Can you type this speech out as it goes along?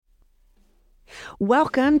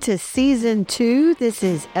Welcome to Season 2. This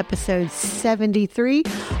is episode 73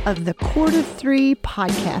 of the Court of Three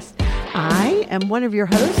podcast. I am one of your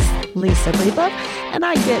hosts, Lisa Reba, and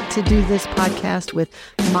I get to do this podcast with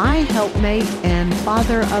my helpmate and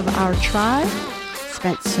father of our tribe,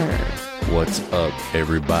 Spencer. What's up,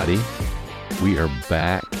 everybody? We are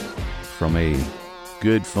back from a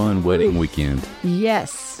good, fun wedding weekend.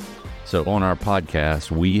 Yes. So on our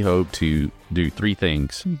podcast, we hope to do three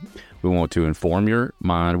things. We want to inform your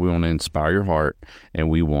mind, we want to inspire your heart, and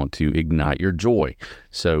we want to ignite your joy.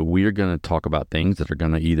 So we are going to talk about things that are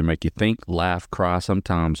going to either make you think, laugh, cry,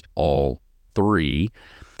 sometimes all three.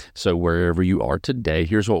 So wherever you are today,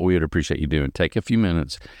 here's what we would appreciate you doing. Take a few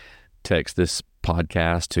minutes, text this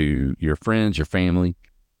podcast to your friends, your family,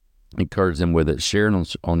 encourage them with it, share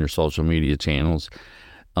it on your social media channels.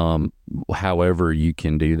 However you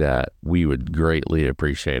can do that, we would greatly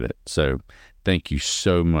appreciate it. So thank you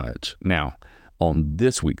so much. Now, on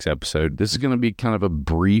this week's episode, this is going to be kind of a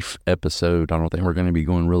brief episode. I don't think we're going to be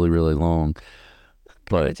going really, really long.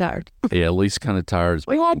 But Tired. Yeah, at least kind of tired.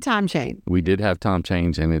 We had time change. We did have time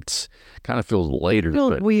change, and it's kind of feels later.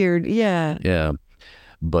 Feels weird, yeah. Yeah,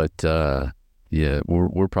 but yeah,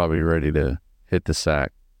 we're probably ready to hit the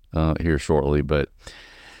sack here shortly. But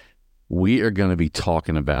we are going to be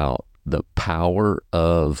talking about the power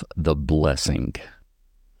of the blessing.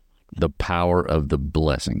 The power of the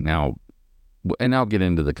blessing. Now, and I'll get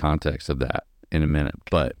into the context of that in a minute.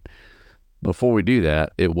 But before we do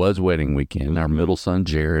that, it was wedding weekend. Our middle son,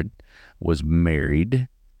 Jared, was married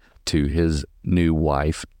to his new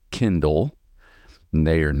wife, Kendall. And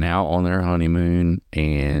they are now on their honeymoon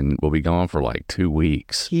and will be gone for like 2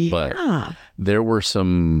 weeks. Yeah. But there were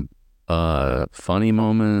some funny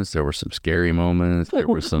moments. There were some scary moments. There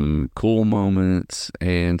were some cool moments.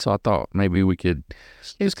 And so I thought maybe we could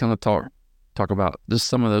just kind of talk about just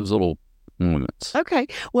some of those little moments. Okay.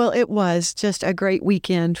 Well, it was just a great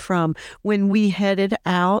weekend from when we headed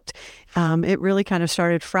out. It really kind of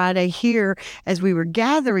started Friday here as we were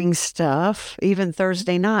gathering stuff, even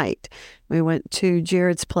Thursday night. We went to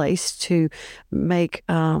Jared's place to make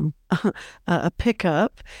a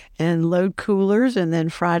pickup and load coolers. And then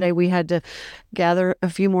Friday we had to gather a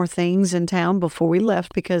few more things in town before we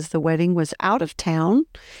left because the wedding was out of town.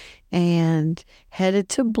 And headed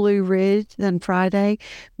to Blue Ridge. Then Friday,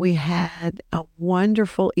 we had a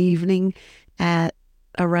wonderful evening at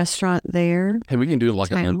a restaurant there. Hey, we can do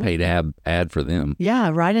like an unpaid ad for them. Yeah,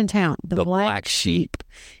 right in town. The Black Sheep.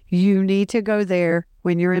 You need to go there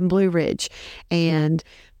when you're in Blue Ridge and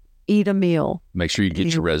eat a meal. Make sure you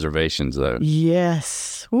get your reservations, though.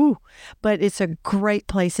 Yes. Ooh. But it's a great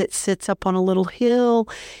place. It sits up on a little hill.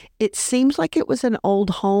 It seems like it was an old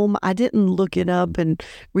home. I didn't look it up and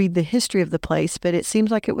read the history of the place, but it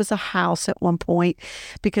seems like it was a house at one point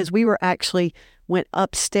because we went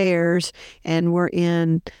upstairs and we're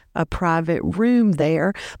in a private room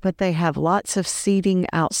there, but they have lots of seating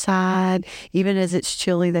outside. Even as it's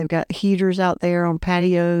chilly, they've got heaters out there on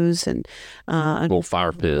patios and little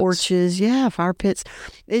fire pits. Porches. Yeah, fire pits.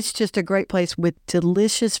 It's just a great place with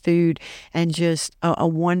delicious food and just a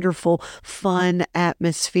wonderful, fun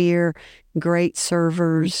atmosphere, great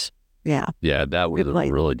servers. Yeah. Yeah, that was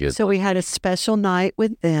really good. So we had a special night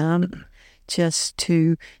with them just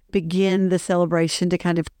to begin the celebration, to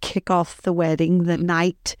kind of kick off the wedding the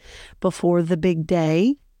night before the big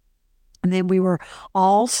day. And then we were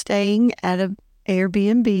all staying at an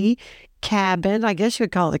Airbnb cabin. I guess you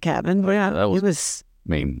would call it a cabin. Yeah, it was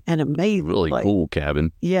an amazing, really place. Cool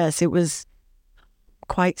cabin. Yes, it was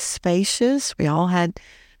quite spacious. We all had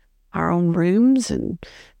our own rooms and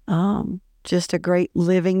just a great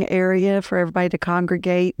living area for everybody to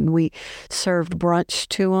congregate. And we served brunch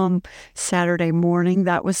to them Saturday morning.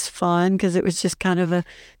 That was fun because it was just kind of a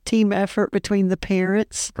team effort between the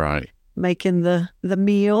parents. Right. Making the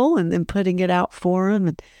meal and then putting it out for them.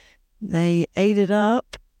 And they ate it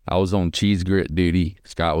up. I was on cheese grit duty.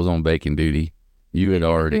 Scott was on bacon duty. You had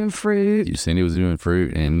already doing fruit. Cindy was doing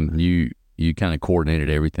fruit, and you kind of coordinated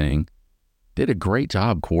everything. Did a great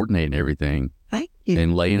job coordinating everything. Thank you.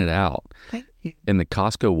 And laying it out. Thank you. And the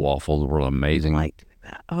Costco waffles were amazing. Like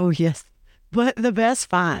that. Oh, yes. But the best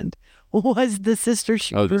find was the Sister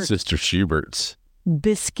Schubert. Oh, the Sister Schubert's.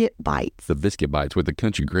 Biscuit bites. The biscuit bites with the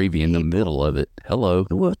country gravy in the middle of it. Hello.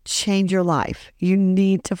 It will change your life. You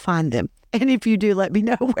need to find them. And if you do, let me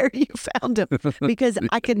know where you found them because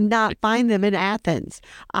I could not find them in Athens.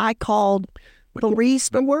 I called 3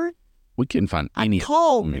 stores. We couldn't find any. I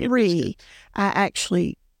called 3. I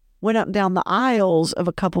actually went up and down the aisles of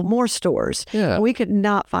a couple more stores. Yeah. We could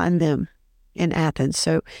not find them in Athens.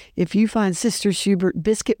 So if you find Sister Schubert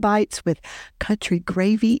biscuit bites with country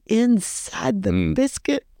gravy inside the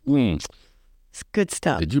biscuit, it's good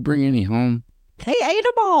stuff. Did you bring any home? They ate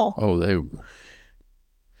them all. Oh,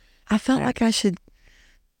 I felt like I should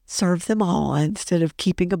serve them all instead of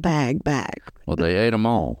keeping a bag back. Well, they ate them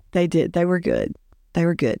all. They did. They were good. They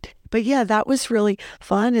were good. But yeah, that was really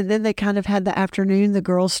fun. And then they kind of had the afternoon. The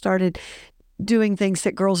girls started doing things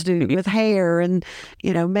that girls do with hair and,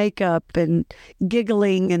 makeup and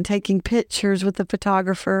giggling and taking pictures with the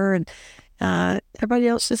photographer. And everybody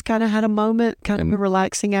else just kind of had a moment, kind of a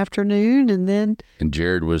relaxing afternoon. And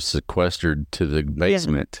Jared was sequestered to the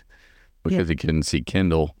basement because he couldn't see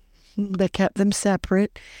Kendall. They kept them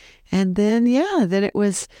separate. And then it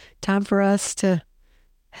was time for us to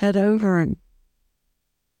head over and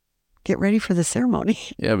get ready for the ceremony.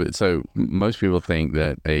 Yeah, but so most people think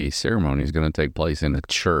that a ceremony is going to take place in a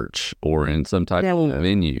church or in some type of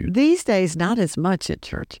venue. These days, not as much at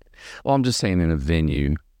church. Well, I'm just saying in a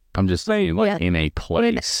venue. I'm just saying in a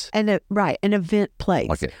place. An event place.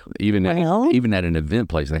 Like even at an event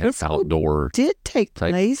place, they have outdoor. Did take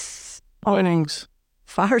place weddings.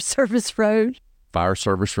 Fire Service Road. Fire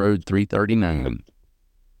Service Road 339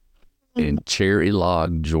 in Cherry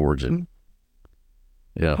Log, Georgia.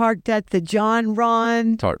 Yeah. Parked at the John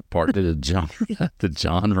Ron. Parked at the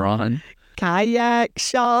John Ron. Kayak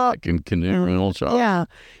shop. And canoe rental shop. Yeah.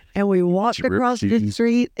 And we walked across the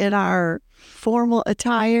street in our formal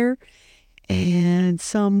attire, and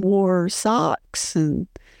some wore socks, and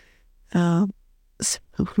the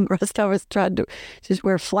rest of us tried to just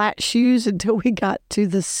wear flat shoes until we got to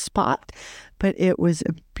the spot. But it was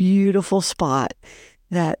a beautiful spot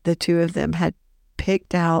that the two of them had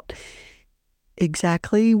picked out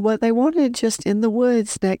exactly what they wanted, just in the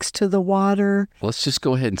woods next to the water. Let's just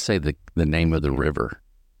go ahead and say the name of the river.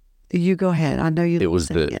 You go ahead. I know you. It was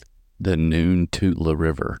the Noon-Tootla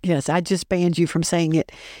River. Yes, I just banned you from saying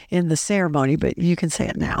it in the ceremony, but you can say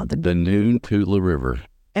it now. The Noon-Tootla River.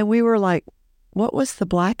 And we were like, what was the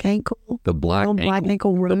Black Ankle? The Black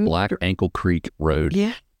Ankle Road. The Black Ankle Creek Road.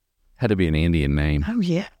 Yeah. Had to be an Indian name. Oh,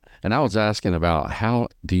 yeah. And I was asking about how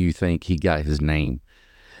do you think he got his name?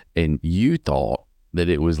 And you thought that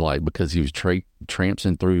it was like because he was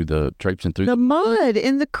traipsing through the mud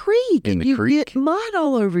in the creek. You get mud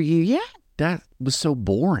all over you. Yeah. That was so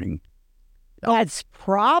boring. That's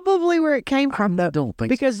probably where it came from, though. I don't think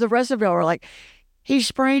because the rest of y'all were like, he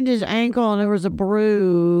sprained his ankle and there was a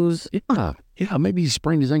bruise. Yeah, maybe he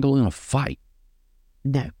sprained his ankle in a fight.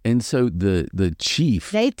 No. And so the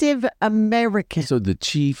chief, Native American. So the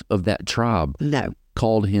chief of that tribe,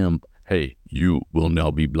 called him, "Hey, you will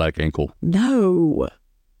now be Black Ankle." No.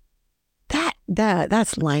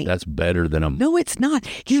 That's lame. That's better than a... No, it's not.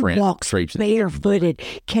 He walks barefooted,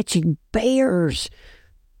 catching bears.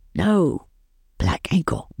 No. Black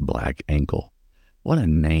Ankle. Black Ankle. What a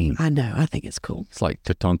name. I know. I think it's cool. It's like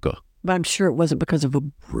Tatanka. But I'm sure it wasn't because of a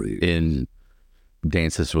bruise. In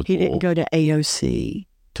Dances with He didn't go to AOC.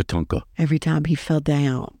 Tatanka. Every time he fell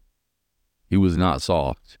down. He was not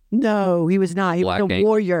soft. No, he was not. He was a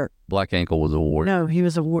warrior. Black Ankle was a warrior. No, he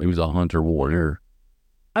was a warrior. He was a hunter warrior.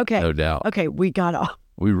 Okay. No doubt. Okay, we got off.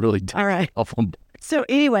 We really did. All right. Off on... So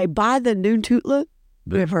anyway, by the Noon-Tootla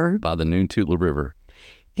River. By the Noon-Tootla River.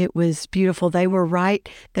 It was beautiful. They were right.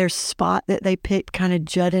 Their spot that they picked kind of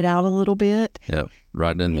jutted out a little bit. Yeah,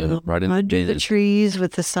 right in under the trees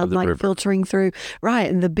with the sunlight filtering through. Right,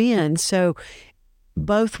 in the bend. So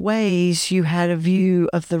both ways you had a view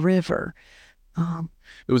of the river.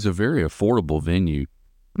 It was a very affordable venue.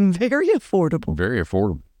 Very affordable. Very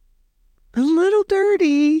affordable. A little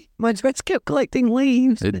dirty. My dress kept collecting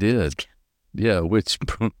leaves. It did. Yeah, which...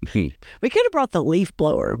 we could have brought the leaf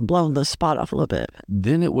blower and blown the spot off a little bit.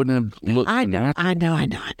 Then it wouldn't have looked natural.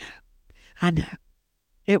 I know.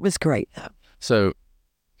 It was great, though. So,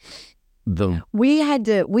 we had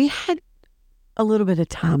a little bit of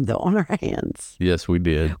time, though, on our hands. Yes, we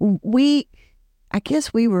did. I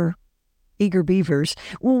guess we were eager beavers.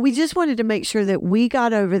 Well, we just wanted to make sure that we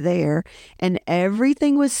got over there and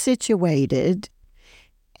everything was situated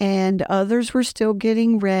and others were still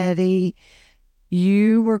getting ready.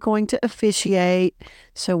 You were going to officiate.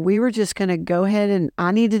 So we were just going to go ahead, and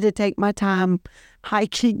I needed to take my time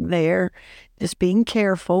hiking there, just being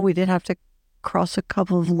careful. We did have to cross a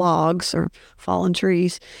couple of logs or fallen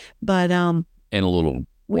trees, but and a little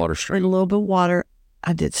water stream. And a little bit of water.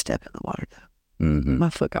 I did step in the water, though. Mm-hmm. My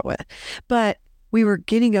foot got wet. But we were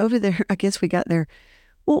getting over there. I guess we got there,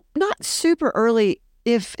 well, not super early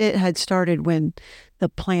if it had started when the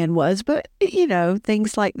plan was. But,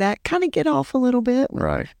 things like that kind of get off a little bit.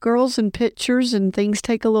 Right. Girls and pictures and things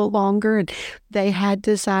take a little longer. And they had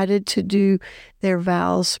decided to do their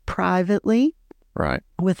vows privately. Right.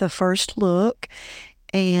 With a first look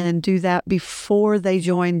and do that before they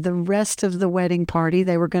joined the rest of the wedding party.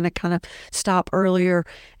 They were going to kind of stop earlier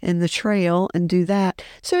in the trail and do that.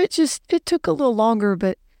 So it took a little longer,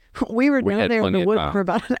 but we were down there in the woods for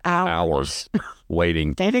about an hour. Hours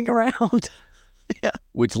waiting. Standing around. Yeah.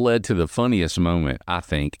 Which led to the funniest moment, I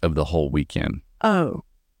think, of the whole weekend. Oh,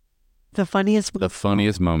 the funniest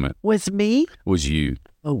moment was me? Was you.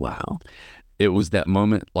 Oh, wow. It was that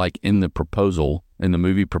moment like in the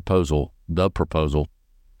movie Proposal,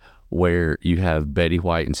 where you have Betty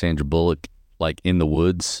White and Sandra Bullock like in the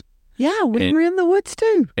woods. Yeah, we were in the woods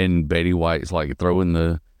too. And Betty White's like throwing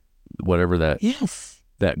the whatever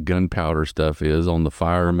that gunpowder stuff is on the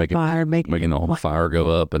fire, making the whole fire go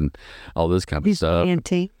up and all this kind of stuff.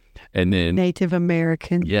 And then Native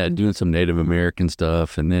American. Yeah, doing some Native American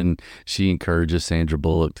stuff. And then she encourages Sandra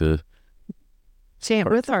Bullock to chant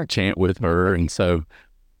with her. And so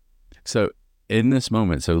in this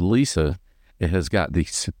moment, so Lisa, it has got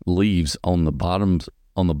these leaves on the bottom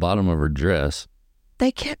of her dress.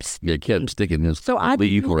 They kept sticking. This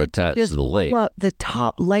leaf were attached to the leg. Up the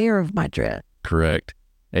top layer of my dress. Correct.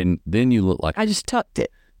 And then you look like I just tucked it.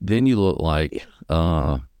 Then you look like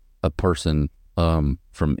a person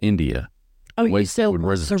from India. Oh, you still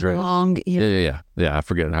wears the dress. Wrong. Yeah. I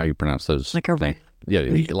forget how you pronounce those. Like a wrap. Yeah,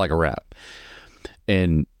 like a wrap.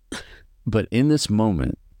 But in this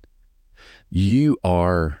moment, you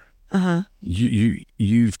are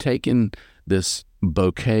you've taken this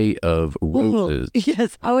bouquet of roses.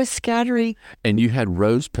 Yes, I was scattering. And you had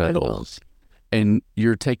rose petals. And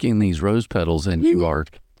you're taking these rose petals and you are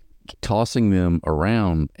tossing them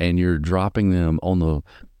around and you're dropping them on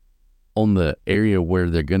the area where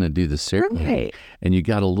they're going to do the ceremony. Right. And you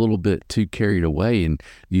got a little bit too carried away and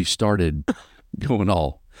you started going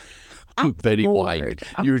all Betty White.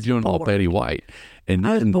 You were doing all Betty White. And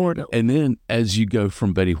I was bored. And then as you go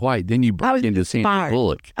from Betty White, then you break into Sandra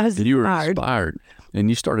Bullock. You were inspired. And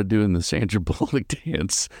you started doing the Sandra Bullock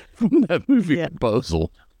dance from that movie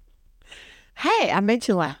Proposal. Hey, I made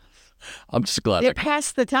you laugh. I'm just glad it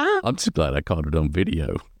passed the time. I'm just glad I caught it on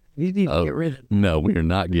video. You need to get rid of it. No, we are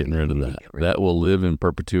not getting rid of that. That will live in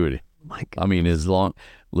perpetuity. Oh my God. I mean,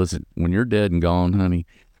 listen, when you're dead and gone, honey,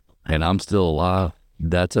 and I'm still alive,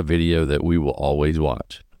 that's a video that we will always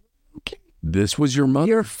watch. Okay. This was your mother.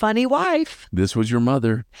 Your funny wife. This was your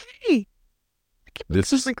mother. Hey.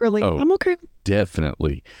 This is comic relief. I'm okay.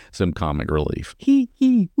 Definitely some comic relief.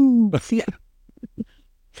 Ooh. Yeah.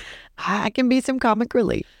 I can be some comic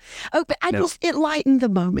relief. Oh, but it lightened the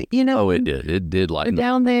moment, Oh, it did. It did lighten.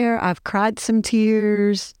 Down there, I've cried some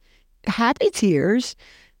tears, happy tears.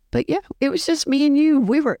 But yeah, it was just me and you.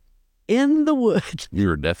 We were in the woods. You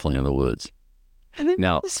were definitely in the woods. And it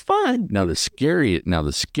was fun. Now the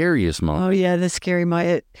scariest moment. Oh yeah, the scary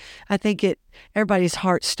moment. I think everybody's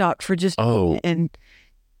heart stopped for just a moment. And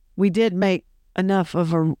we did make enough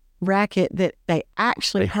of a racket that they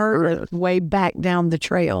actually heard us way back down the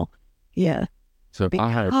trail. Yeah. So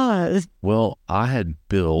I had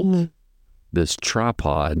built this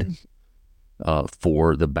tripod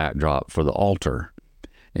for the backdrop for the altar.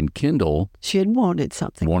 And Kendall, she had wanted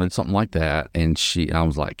something like that. And I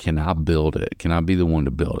was like, can I build it? Can I be the one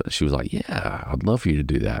to build it? She was like, yeah, I'd love for you to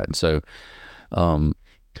do that. And so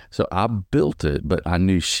I built it, but I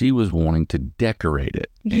knew she was wanting to decorate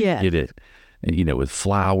it. And get it, with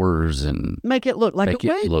flowers and make it look like a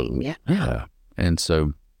wedding. Yeah. And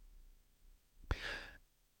so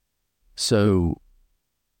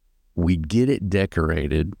we get it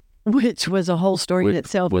decorated. Which was a whole story in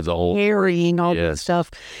itself. Was a whole carrying all this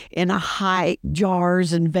stuff in a height,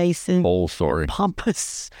 jars and vases. Whole story.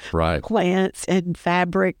 Pompous plants and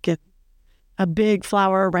fabric and a big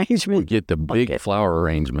flower arrangement. We get the big flower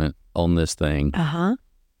arrangement on this thing. And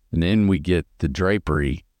then we get the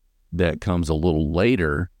drapery that comes a little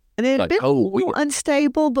later. And it had been a little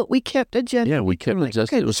unstable, but we kept adjusting. Yeah, we kept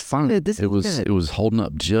adjusting. It was fine. It was holding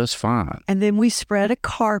up just fine. And then we spread a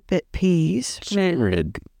carpet piece.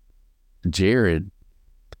 Jared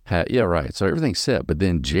had, so everything's set, but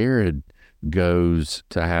then Jared goes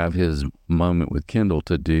to have his moment with Kendall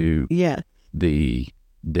to do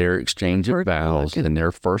their exchange of vows and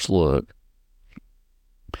their first look.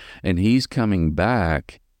 And he's coming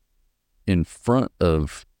back in front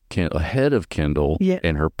of ahead of Kendall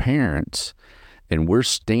and her parents, and we're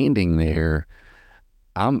standing there.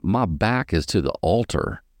 My back is to the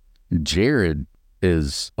altar. Jared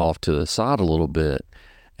is off to the side a little bit.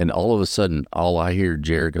 And all of a sudden, all I hear,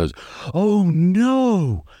 Jared goes, "Oh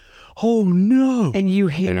no. Oh no." And you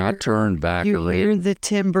hear, and I turned back you hear the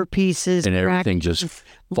timber pieces and everything cracking, just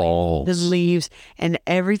falls. the leaves, and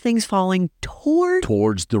everything's falling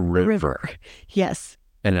towards the river. Yes.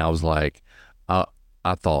 And I was like,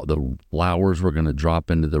 I thought the flowers were going to drop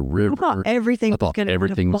into the river. I thought everything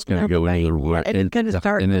was going to go into the river. And it's going to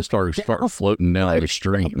start. And it started floating down the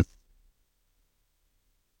stream.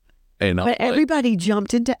 But everybody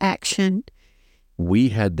jumped into action. We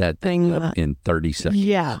had that thing up in 30 seconds.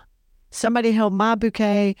 Yeah. Somebody held my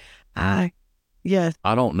bouquet. I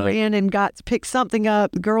don't know. Ran and picked something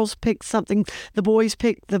up. The girls picked something. The boys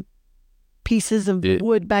picked the pieces of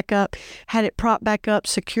wood back up, had it propped back up,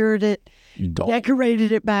 secured it,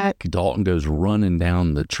 decorated it back. Dalton goes running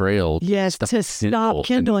down the trail. Yes, to stop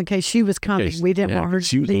Kendall in case she was coming. We didn't want her to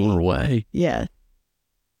She was on her way. Yeah.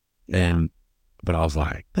 But I was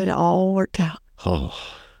like. But it all worked out. Oh.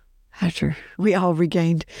 After we all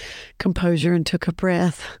regained composure and took a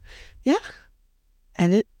breath. Yeah.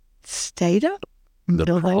 And it stayed up. The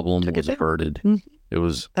problem was averted. Mm-hmm.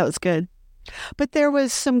 That was good. But there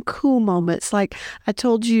was some cool moments. Like I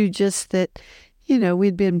told you just that,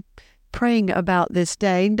 we'd been praying about this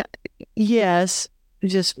day. Yes,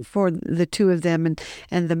 just for the two of them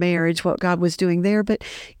and the marriage, what God was doing there. But,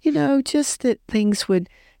 just that things would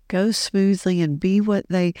go smoothly and be what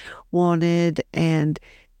they wanted. And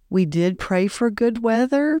we did pray for good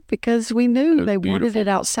weather because we knew they wanted it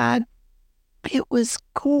outside. It was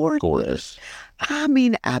gorgeous. I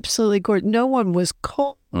mean, absolutely gorgeous. No one was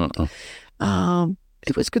cold.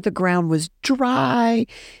 It was good. The ground was dry.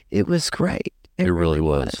 It was great. It really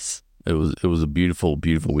was. It was a beautiful,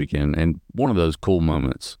 beautiful weekend. And one of those cool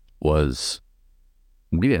moments was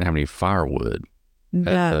we didn't have any firewood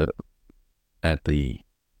at the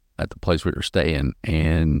place we were staying,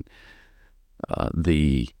 and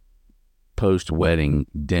the post-wedding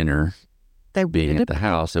dinner. Being at the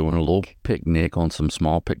house, they went on a little picnic on some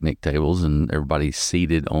small picnic tables, and everybody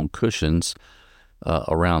seated on cushions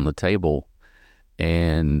around the table.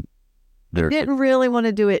 And they didn't really want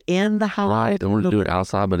to do it in the house. Right, they wanted to do it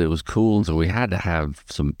outside, but it was cool, so we had to have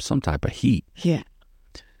some type of heat. Yeah.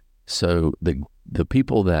 So the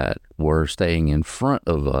people that were staying in front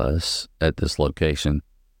of us at this location,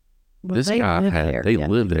 lived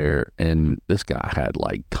there, and this guy had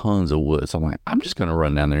like tons of wood. So I'm like, I'm just going to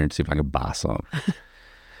run down there and see if I can buy some.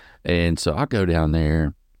 And so I go down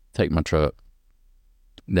there, take my truck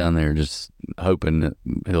down there, just hoping that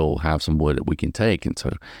he'll have some wood that we can take. And so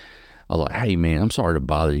I was like, hey man, I'm sorry to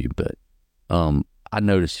bother you, but I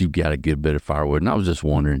noticed you got a good bit of firewood, and I was just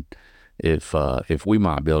wondering if we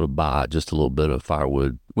might be able to buy just a little bit of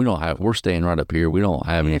firewood. We're staying right up here. We don't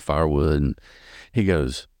have any firewood. And he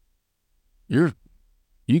goes, you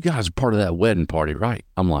guys are part of that wedding party, right?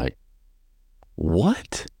 I'm like,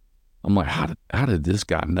 what? I'm like, how did this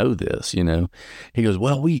guy know this? He goes,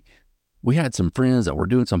 well, we had some friends that were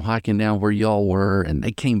doing some hiking down where y'all were, and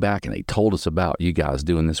they came back and they told us about you guys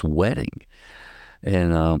doing this wedding.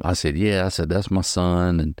 And I said, yeah. I said, that's my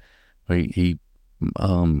son, and we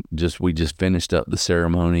just finished up the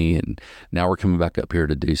ceremony, and now we're coming back up here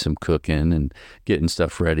to do some cooking and getting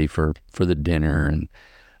stuff ready for the dinner. And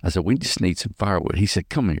I said, we just need some firewood. He said,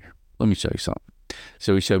 come here, let me show you something.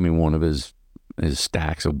 So he showed me one of his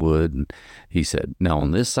stacks of wood, and he said, now on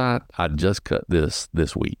this side, I just cut this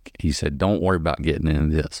week. He said, don't worry about getting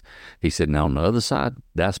into this. He said, now on the other side,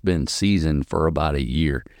 that's been seasoned for about a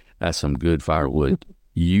year. That's some good firewood.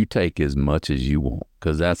 You take as much as you want,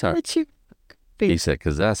 because that's how, he said,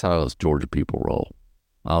 because that's how us Georgia people roll.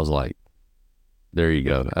 I was like, there you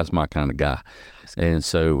go. That's my kind of guy. And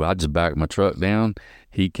so I just backed my truck down.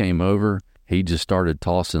 He came over. He just started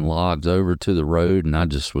tossing logs over to the road, and I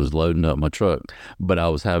just was loading up my truck. But I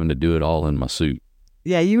was having to do it all in my suit.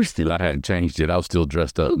 Yeah, you were still. I hadn't changed it. I was still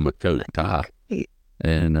dressed up in my coat and tie,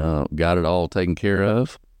 and got it all taken care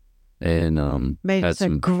of. And made had a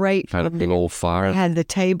great. Had a big old fire. I had the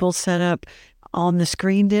table set up on the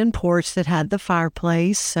screened-in porch that had the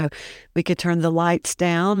fireplace, so we could turn the lights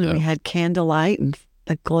down, and we had candlelight and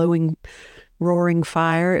a glowing, roaring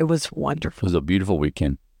fire. It was wonderful. It was a beautiful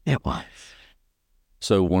weekend. It was.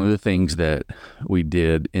 So one of the things that we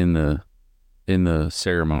did in the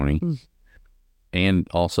ceremony, and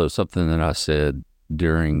also something that I said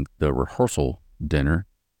during the rehearsal dinner,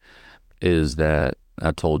 is that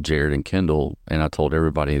I told Jared and Kendall, and I told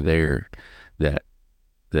everybody there that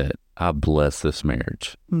I bless this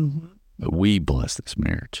marriage. Mm-hmm. We bless this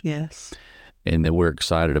marriage. Yes. And that we're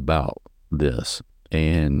excited about this.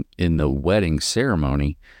 And in the wedding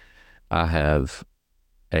ceremony, I have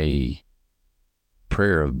a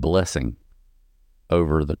prayer of blessing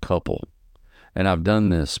over the couple. And I've done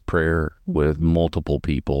this prayer with multiple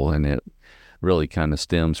people, and it really kind of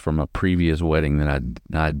stems from a previous wedding that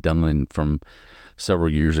I'd done from several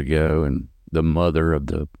years ago. And the mother of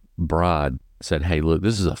the bride said, "Hey, look,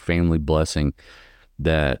 this is a family blessing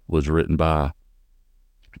that was written by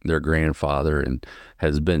their grandfather and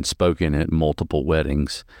has been spoken at multiple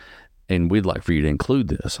weddings. And we'd like for you to include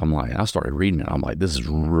this." I started reading it. I'm like, this is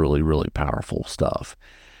really, really powerful stuff.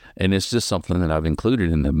 And it's just something that I've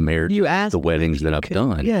included in the marriage, the weddings that I've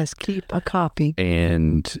done. Yes, keep a copy.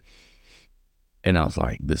 And I was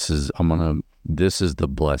like, this is the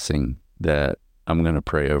blessing that I'm going to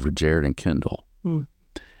pray over Jared and Kendall.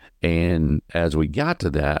 And as we got to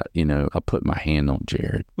that, I put my hand on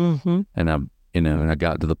Jared, and I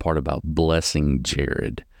got to the part about blessing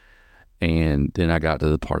Jared. And then I got to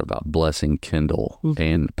the part about blessing Kendall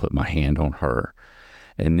and put my hand on her.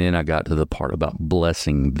 And then I got to the part about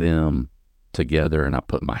blessing them together, and I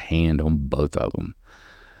put my hand on both of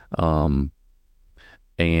them.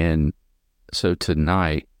 And so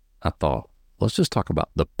tonight I thought, let's just talk about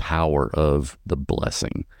the power of the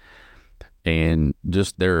blessing. And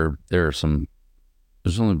just there's only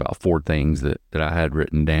about 4 things that I had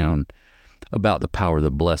written down about the power of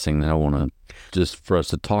the blessing that I want to just for us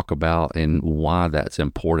to talk about, and why that's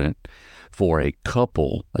important for a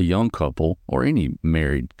couple, a young couple, or any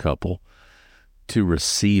married couple to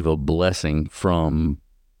receive a blessing from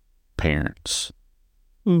parents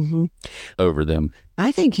over them.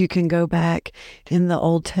 I think you can go back in the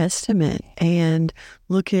Old Testament and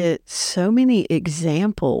look at so many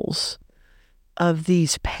examples of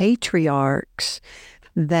these patriarchs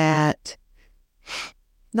that,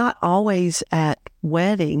 not always at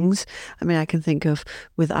weddings. I mean, I can think of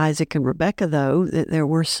with Isaac and Rebecca, though, that there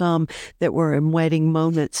were some that were in wedding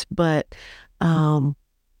moments, but a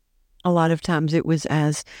lot of times it was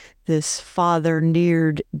as this father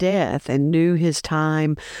neared death and knew his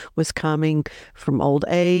time was coming from old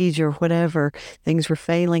age or whatever, things were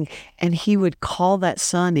failing, and he would call that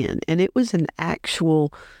son in. And it was an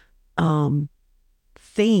actual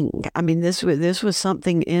thing. I mean, this was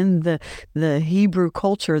something in the Hebrew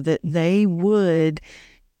culture, that they would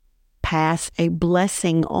pass a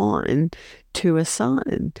blessing on to a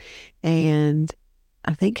son. And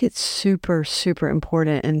I think it's super, super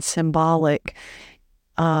important and symbolic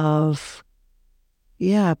of,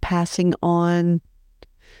 passing on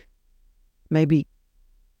maybe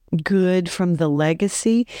good from the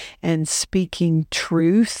legacy and speaking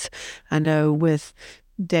truth. I know with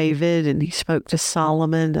David, and he spoke to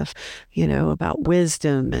Solomon of, about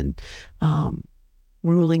wisdom and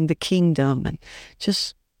ruling the kingdom, and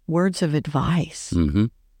just words of advice.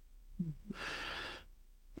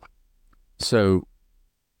 So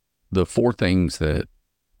the 4 things that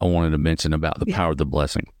I wanted to mention about the power of the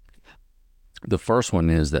blessing. The first one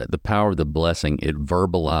is that the power of the blessing, it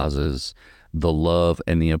verbalizes the love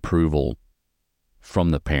and the approval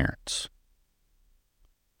from the parents.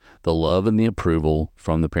 The love and the approval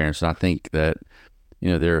from the parents. And I think that,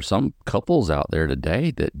 there are some couples out there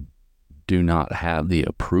today that do not have the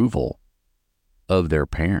approval of their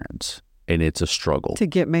parents, and it's a struggle to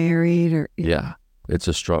get married, or it's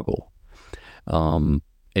a struggle.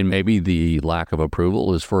 And maybe the lack of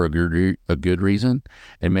approval is for a good reason,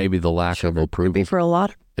 and maybe the lack of approval for a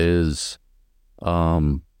lot is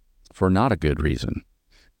for not a good reason.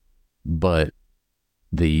 But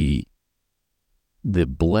the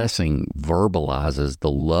blessing verbalizes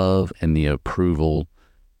the love and the approval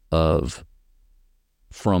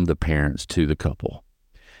from the parents to the couple.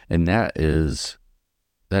 And that is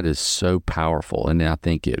so powerful. And I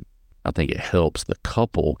think it helps the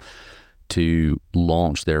couple to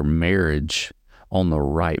launch their marriage on the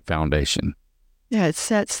right foundation. Yeah, it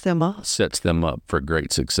sets them up. Sets them up for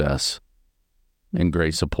great success and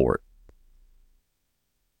great support.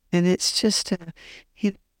 And it's just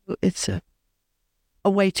it's a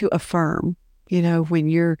way to affirm, when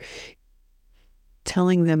you're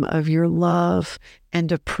telling them of your love and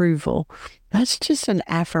approval. That's just an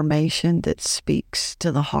affirmation that speaks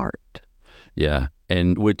to the heart. Yeah.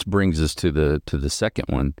 And which brings us to the second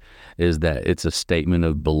one, is that it's a statement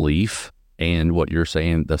of belief, and what you're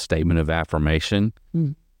saying, the statement of affirmation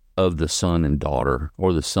of the son and daughter,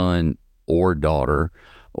 or the son or daughter,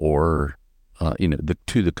 or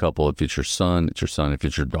to the couple. If it's your son, it's your son. If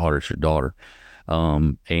it's your daughter, it's your daughter.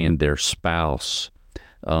 And their spouse.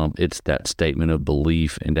 It's that statement of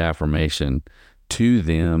belief and affirmation to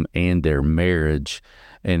them and their marriage,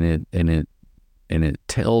 and it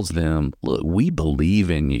tells them, look, we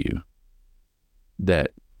believe in you.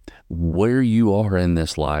 That where you are in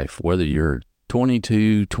this life, whether you're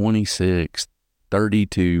 22, 26,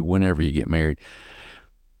 32, whenever you get married,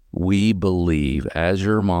 We believe, as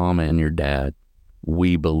your mom and your dad,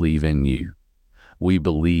 we believe in you. We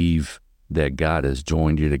believe that God has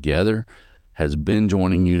joined you together, has been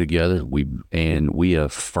joining you together. We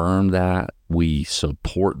affirm that. We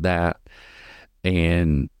support that.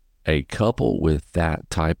 And a couple with that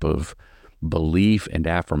type of belief and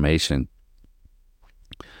affirmation,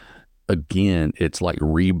 again, it's like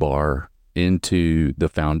rebar into the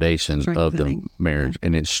foundation of the marriage,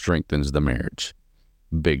 and it strengthens the marriage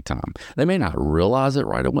big time. They may not realize it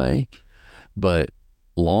right away, but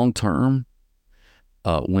long term,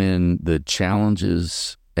 when the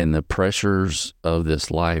challenges and the pressures of this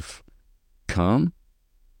life come,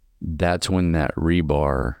 that's when that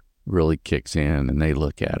rebar really kicks in, and they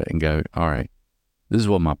look at it and go, all right, this is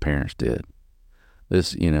what my parents did.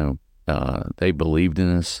 This, they believed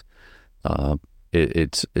in us.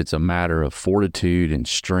 It's a matter of fortitude and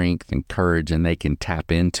strength and courage, and they can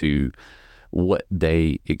tap into what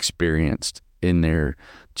they experienced in their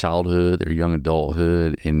childhood, their young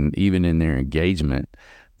adulthood, and even in their engagement.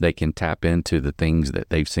 They can tap into the things that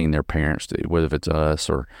they've seen their parents do, whether it's us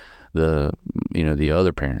or the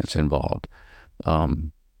other parents involved.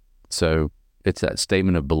 So it's that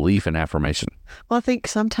statement of belief and affirmation. Well, I think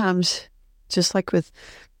sometimes, just like with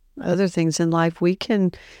other things in life, we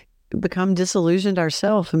can become disillusioned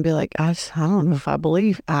ourselves and be like, I don't know if I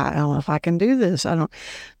believe, I don't know if I can do this.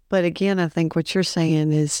 But again, I think what you're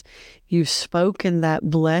saying is you've spoken that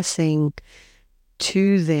blessing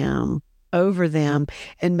to them, over them,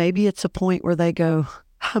 and maybe it's a point where they go,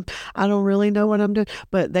 I don't really know what I'm doing,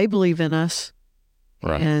 but they believe in us.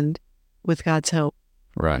 Right. And with God's help,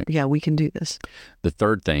 right. Yeah, we can do this. The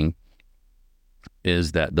third thing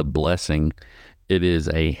is that the blessing, it is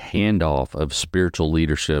a handoff of spiritual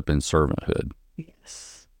leadership and servanthood.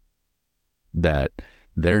 Yes. That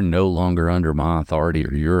they're no longer under my authority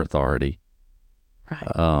or your authority.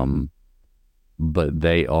 Right. But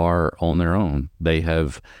they are on their own. They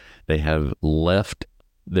have left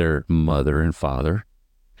their mother and father,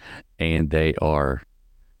 and they are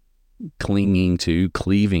cleaving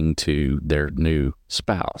to their new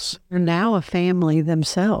spouse. They're now a family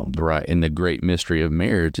themselves. Right. And the great mystery of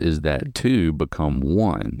marriage is that two become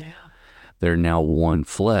one. Yeah. They're now one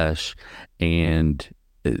flesh, and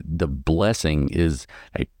the blessing is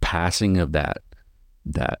a passing of that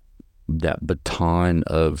baton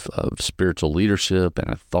of spiritual leadership and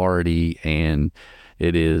authority, and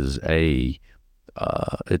it is it's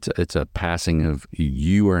a passing of,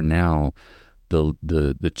 you are now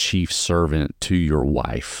the chief servant to your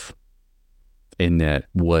wife, and that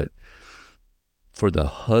what for the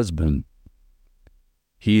husband,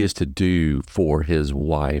 he is to do for his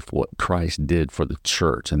wife what Christ did for the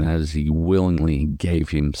church, and that is he willingly gave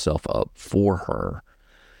himself up for her.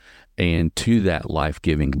 And to that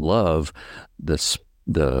life-giving love, the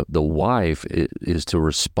wife is to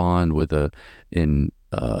respond with a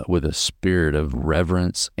spirit of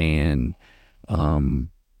reverence and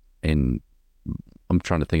I'm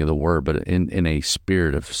trying to think of the word, but in a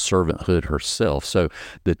spirit of servanthood herself. So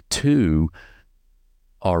the two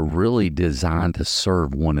are really designed to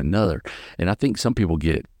serve one another. And I think some people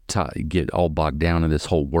get all bogged down in this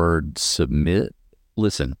whole word submit.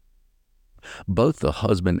 Listen, both the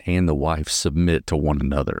husband and the wife submit to one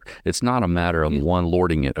another. It's not a matter of one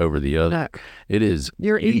lording it over the other. No. It is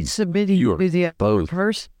You're each submitting to the both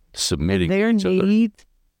person, submitting their needs.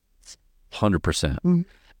 100%. Mm-hmm.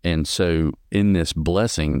 And so in this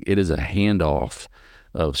blessing, it is a handoff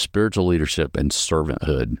of spiritual leadership and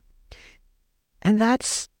servanthood. And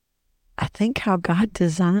that's, I think, how God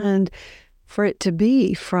designed for it to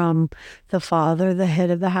be, from the father, the head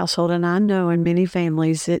of the household. And I know in many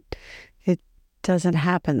families it doesn't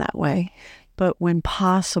happen that way. But when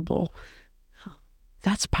possible,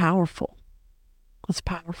 that's powerful. That's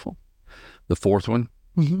powerful. The fourth one,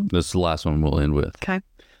 this is the last one we'll end with. Okay.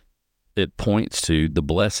 It points to the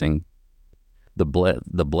blessing. The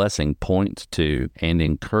blessing points to and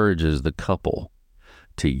encourages the couple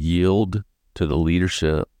to yield to the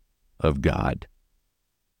leadership of God.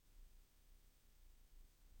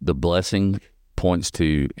 The blessing points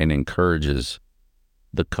to and encourages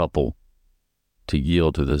the couple to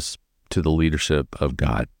yield to the leadership of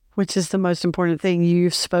God. Which is the most important thing.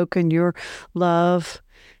 You've spoken your love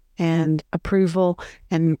and approval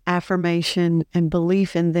and affirmation and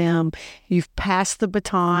belief in them. You've passed the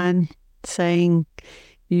baton saying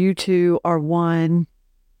you two are one.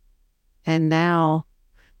 And now,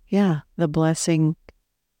 the blessing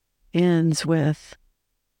ends with,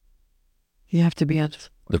 you have to be on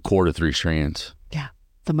the cord of three strands. Yeah,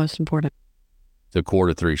 the most important. The cord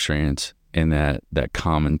of three strands, and that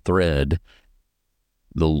common thread,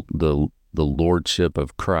 the the lordship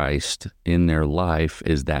of Christ in their life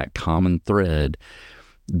is that common thread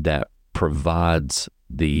that provides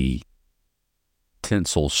the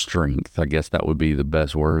tensile strength. I guess that would be the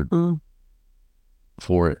best word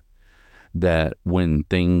for it. That when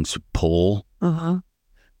things pull,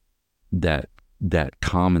 that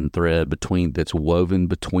common thread that's woven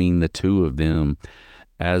between the two of them,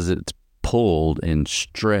 as it's pulled and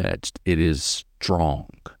stretched, it is strong.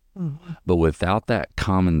 But without that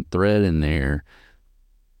common thread in there,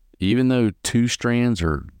 even though two strands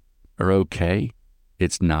are okay,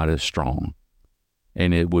 it's not as strong,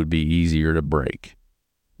 and it would be easier to break.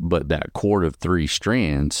 But that cord of three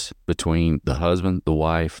strands between the husband, the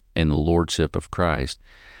wife, and the lordship of Christ,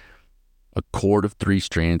 a cord of three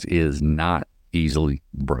strands is not easily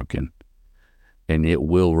broken, and it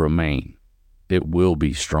will remain. It will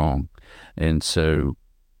be strong. And so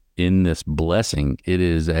in this blessing, it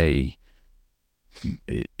is an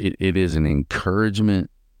encouragement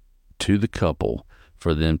to the couple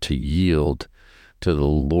for them to yield to the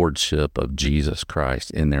lordship of Jesus Christ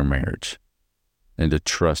in their marriage, and to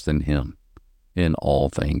trust in him in all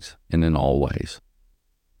things and in all ways,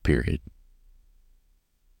 period.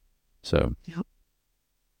 So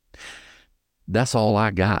that's all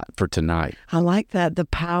I got for tonight. I like that. The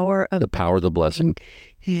power of the blessing.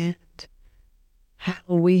 And how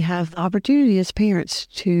we have the opportunity as parents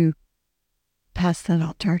to pass that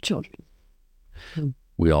on to our children.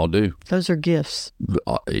 We all do. Those are gifts.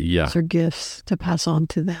 Yeah. Those are gifts to pass on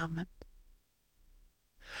to them.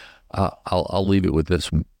 I'll leave it with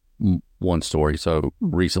this one story. So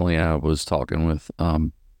recently I was talking with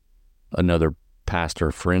another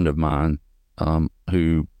pastor friend of mine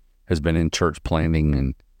who has been in church planting,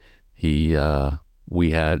 and we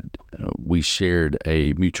shared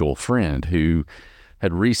a mutual friend who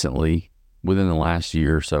had recently, within the last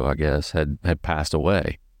year or so, I guess, had passed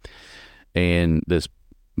away. And this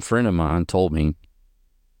friend of mine told me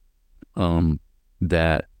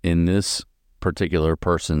that in this particular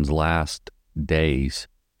person's last days,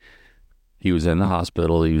 he was in the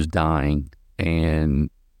hospital, he was dying, and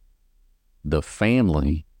the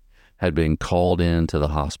family had been called into the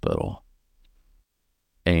hospital.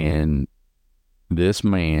 And this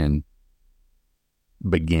man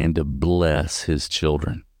began to bless his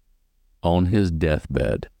children on his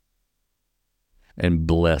deathbed, and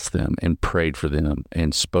blessed them and prayed for them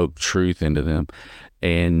and spoke truth into them.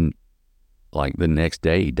 And like the next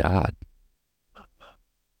day he died.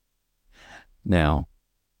 Now,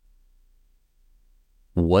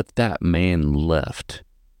 what that man left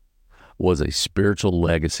was a spiritual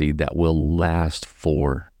legacy that will last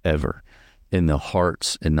forever in the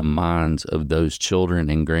hearts and the minds of those children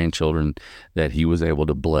and grandchildren that he was able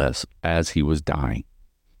to bless as he was dying.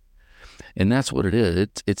 And that's what it is.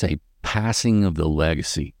 It's a passing of the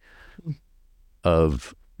legacy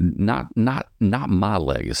of not my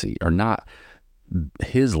legacy, or not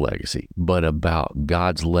his legacy, but about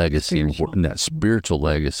God's legacy, and that spiritual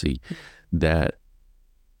legacy that,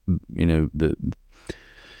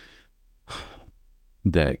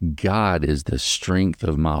 that God is the strength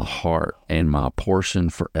of my heart and my portion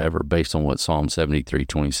forever, based on what Psalm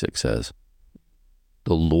 73:26 says.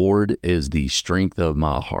 The Lord is the strength of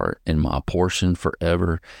my heart and my portion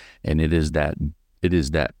forever. And it is that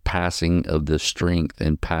passing of the strength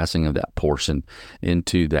and passing of that portion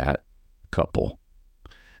into that couple.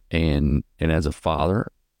 And as a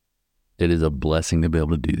father, it is a blessing to be able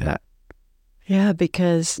to do that. Yeah,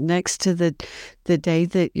 because next to the day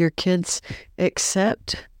that your kids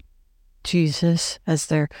accept Jesus as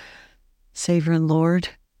their Savior and Lord,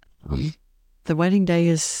 the wedding day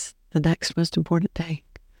is the next most important day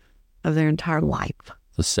of their entire life.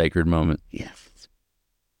 The sacred moment. Yes.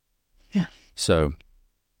 Yeah. So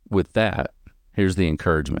with that, here's the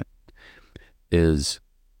encouragement is,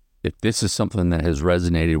 if this is something that has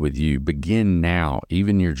resonated with you, begin now.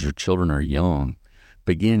 Even your children are young.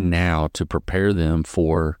 Begin now to prepare them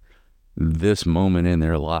for this moment in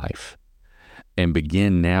their life, and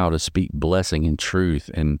begin now to speak blessing and truth,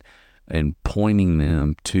 and pointing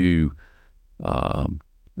them to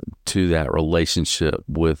that relationship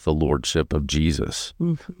with the lordship of Jesus,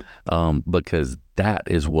 because that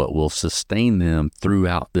is what will sustain them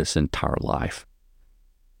throughout this entire life.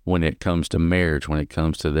 When it comes to marriage, when it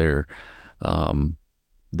comes to their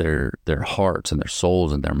hearts and their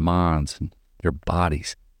souls and their minds and their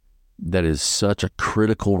bodies, that is such a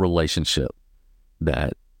critical relationship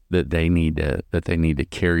that they need to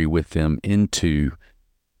carry with them into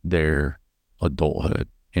their adulthood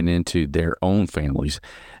and into their own families.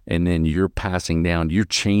 And then you're passing down, you're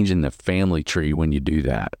changing the family tree when you do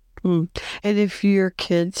that. And if your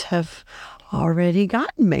kids have already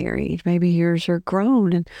gotten married. Maybe yours are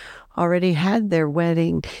grown and already had their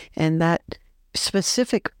wedding, and that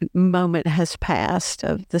specific moment has passed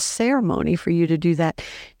of the ceremony for you to do that.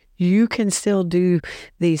 You can still do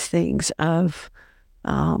these things of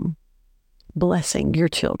blessing your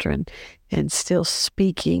children and still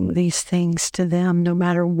speaking these things to them no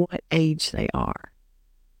matter what age they are.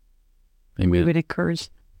 Amen. We would encourage.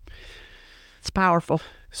 It's powerful.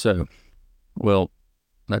 So, well,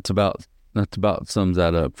 that's about sums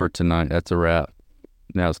that up for tonight. That's a wrap.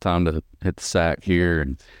 Now it's time to hit the sack here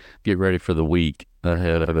and get ready for the week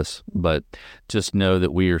ahead of us. But just know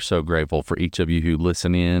that we are so grateful for each of you who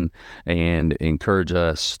listen in and encourage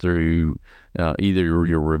us through either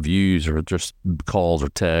your reviews or just calls or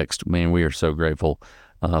text. Man, we are so grateful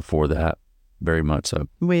for that. Very much so.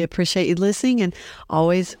 We appreciate you listening and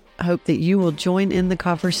always hope that you will join in the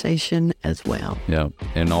conversation as well. Yeah.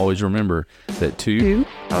 And always remember that two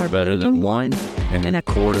are better than one, and a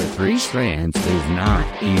cord of 3 strands is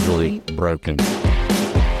not easily broken.